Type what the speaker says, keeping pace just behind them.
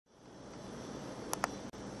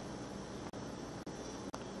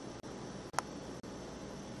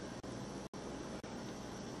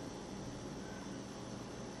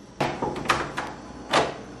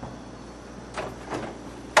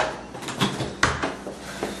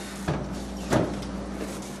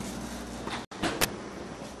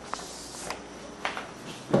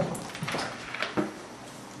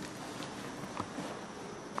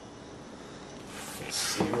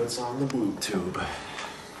experiments on the boob tube.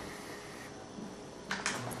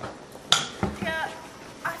 Yeah,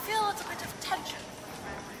 I feel a little bit of tension.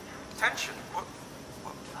 Tension?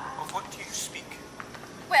 Of what do you speak?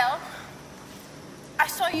 Well, I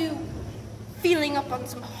saw you feeling up on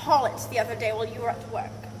some harlots the other day while you were at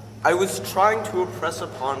work. I was trying to impress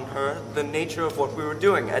upon her the nature of what we were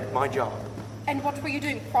doing at my job. And what were you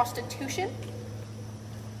doing, prostitution?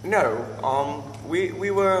 No,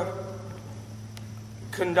 we were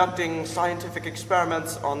conducting scientific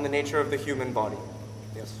experiments on the nature of the human body.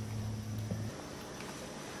 Yes.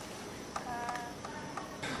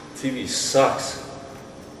 TV sucks.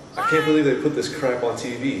 I can't believe they put this crap on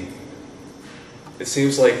TV. It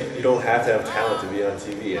seems like you don't have to have talent to be on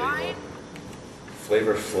TV anymore.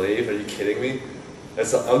 Flavor Flav? Are you kidding me?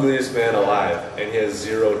 That's the ugliest man alive, and he has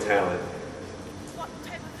zero talent. What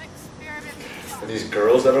type of experiment? And these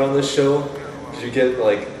girls that are on this show, did you get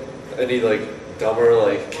like any like dumber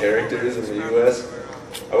like characters in the U.S.?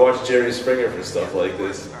 I watch Jerry Springer for stuff like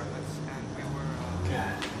this.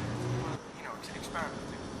 God.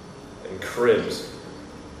 And Cribs.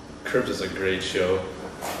 Cribs is a great show.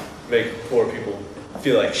 Make poor people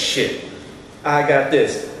feel like shit. I got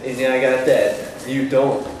this, and I got that. You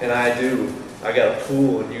don't, and I do. I got a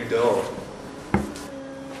pool, and you don't.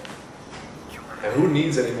 And who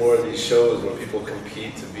needs any more of these shows where people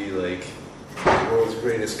compete to be like the world's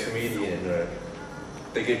greatest comedian, or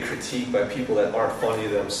they get critiqued by people that aren't funny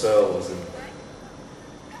themselves, and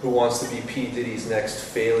who wants to be P. Diddy's next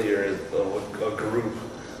failure of a group?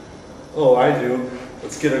 Oh, I do.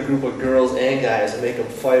 Let's get a group of girls and guys and make them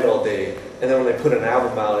fight all day, and then when they put an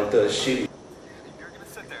album out, it does shitty. You're gonna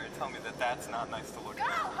sit there and tell me that that's not nice to look Go, at.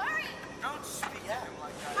 hurry! Don't speak to him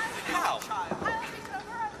like that. How? I will speak to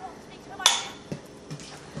her, I won't speak to my...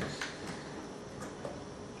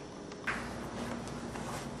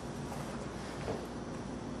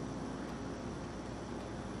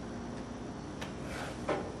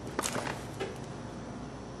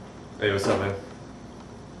 Hey, what's up, man?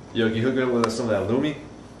 Yo, can you hook up with some of that Lumi?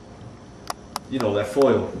 You know, that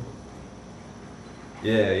foil.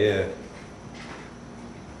 Yeah.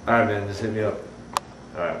 Alright, man, just hit me up.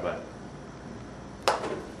 Alright, bye.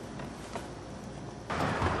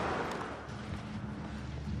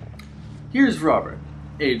 Here's Robert,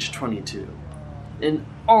 age 22, an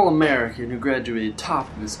All-American who graduated top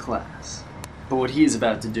of his class. But what he's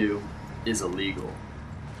about to do is illegal.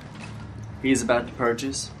 He's about to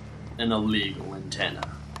purchase an illegal antenna.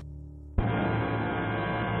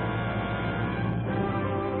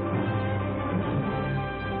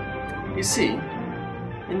 You see,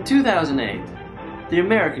 in 2008, the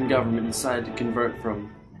American government decided to convert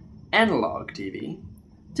from analog TV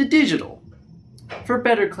to digital for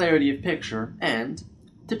better clarity of picture and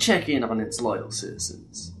to check in on its loyal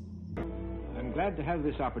citizens. I'm glad to have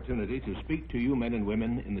this opportunity to speak to you men and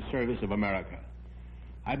women in the service of America.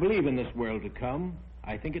 I believe in this world to come.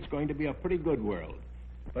 I think it's going to be a pretty good world.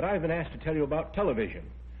 But I've been asked to tell you about television,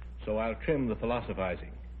 so I'll trim the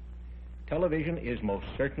philosophizing. Television is most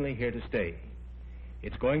certainly here to stay.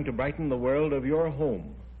 It's going to brighten the world of your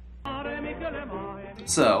home.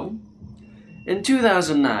 So, in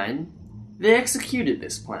 2009, they executed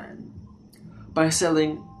this plan by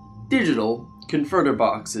selling digital converter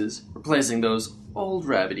boxes, replacing those old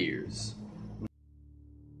rabbit ears.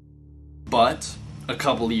 But, a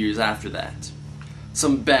couple years after that,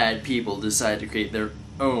 some bad people decided to create their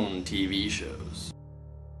own TV shows.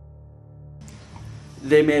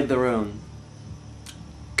 They made their own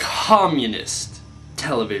communist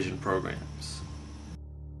television programs.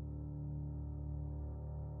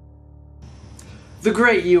 The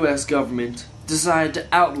great US government decided to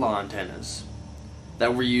outlaw antennas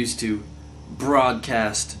that were used to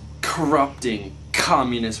broadcast corrupting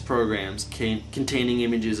communist programs containing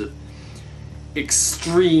images of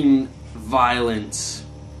extreme violence,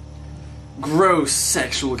 gross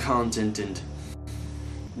sexual content, and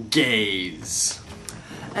gays.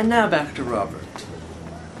 And now back to Robert.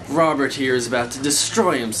 Robert here is about to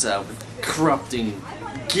destroy himself with corrupting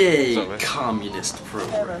gay communist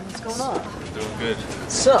programs. Hey man, what's going on? Doing good.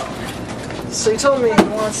 So you told me you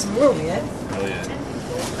want some Lumi, eh? Hell yeah.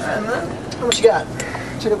 Alright man, how much you got?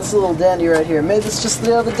 Check out this little dandy right here. Made this just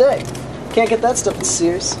the other day. Can't get that stuff at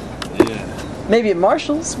Sears. Yeah. Maybe at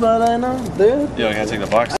Marshall's, but I know they're... Yo, I gotta take the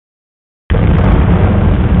box.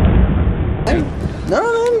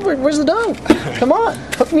 No, man, where's the dough? Come on,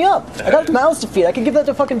 hook me up. I got mouths to feed. I can give that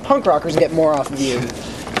to fucking punk rockers and get more off of you.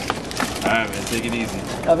 Alright, man, take it easy.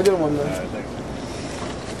 Have a good one, man. Alright, thanks.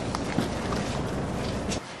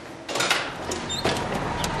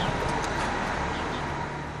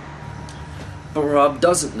 But Rob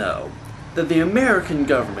doesn't know that the American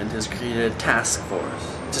government has created a task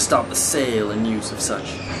force to stop the sale and use of such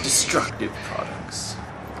destructive products.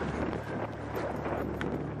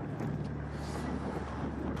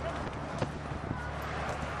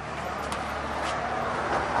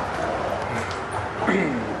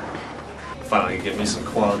 Finally get me some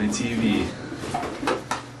quality TV.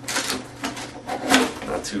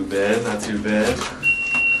 Not too bad, not too bad.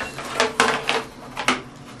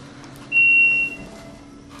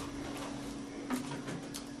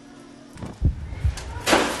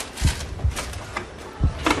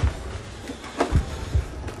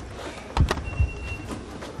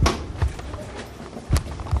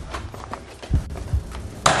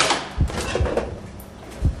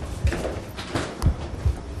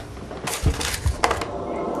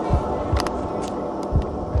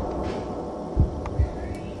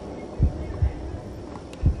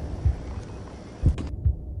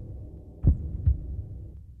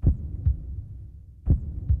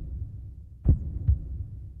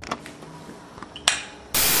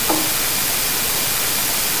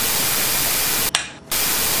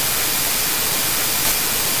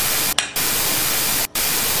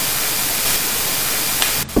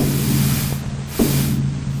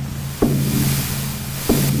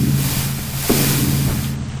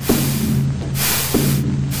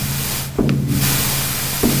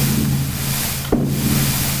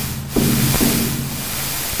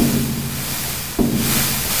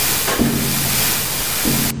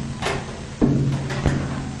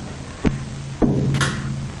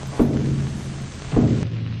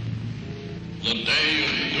 The day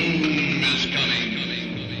of doom is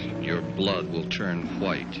coming. Your blood will turn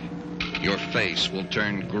white. Your face will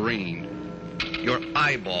turn green. Your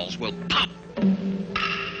eyeballs will pop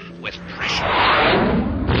with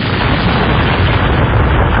pressure.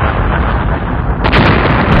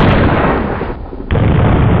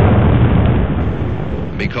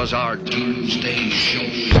 Because our doomsday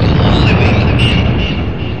shows the living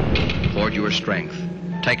end. Hoard your strength.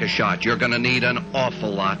 Take a shot. You're gonna need an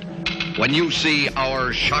awful lot when you see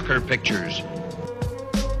our shocker pictures.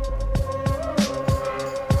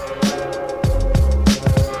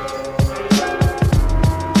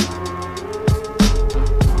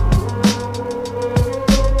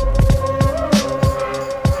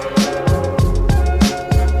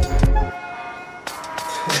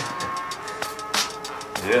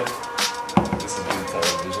 Yeah, this is good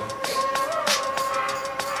television.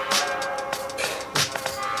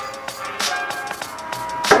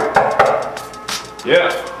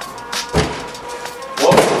 Yeah.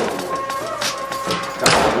 Whoa.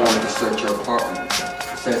 I wanted to search your apartment.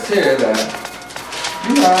 It says here that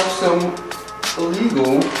you have some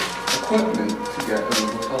illegal equipment to get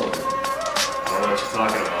illegal television. I don't know what you're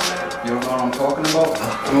talking about, man. You don't know what I'm talking about?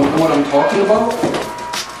 You don't know what I'm talking about?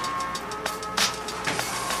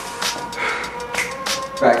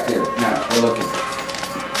 Back there. Now, we're looking.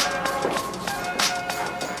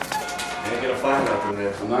 You ain't gonna find nothing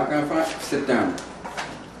there. I'm not gonna find. Sit down.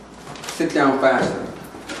 Sit down faster.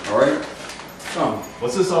 All right? Come.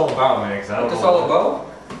 What's this all about, man? 'Cause I don't What's this know. all about?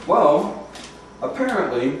 Well,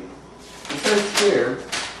 apparently, it says here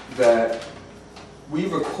that we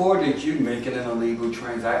recorded you making an illegal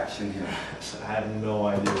transaction here. I have no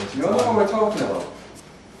idea what You you're don't know talking what about. we're talking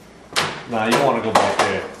about. Nah, you don't want to go back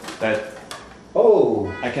there. That Oh.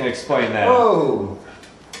 I can explain that. Oh.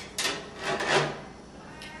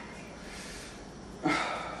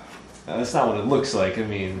 That's not what it looks like. I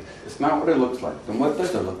mean, It's not what it looks like. Then what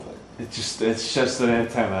does it look like? it's just an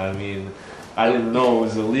antenna. I mean, I didn't know it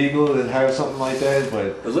was illegal to have something like that, but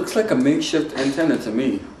It looks like a makeshift antenna to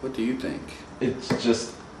me. What do you think? it's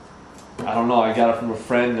just, I don't know. I got it from a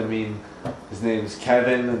friend. I mean, his name's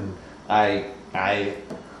Kevin, and I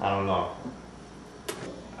don't know.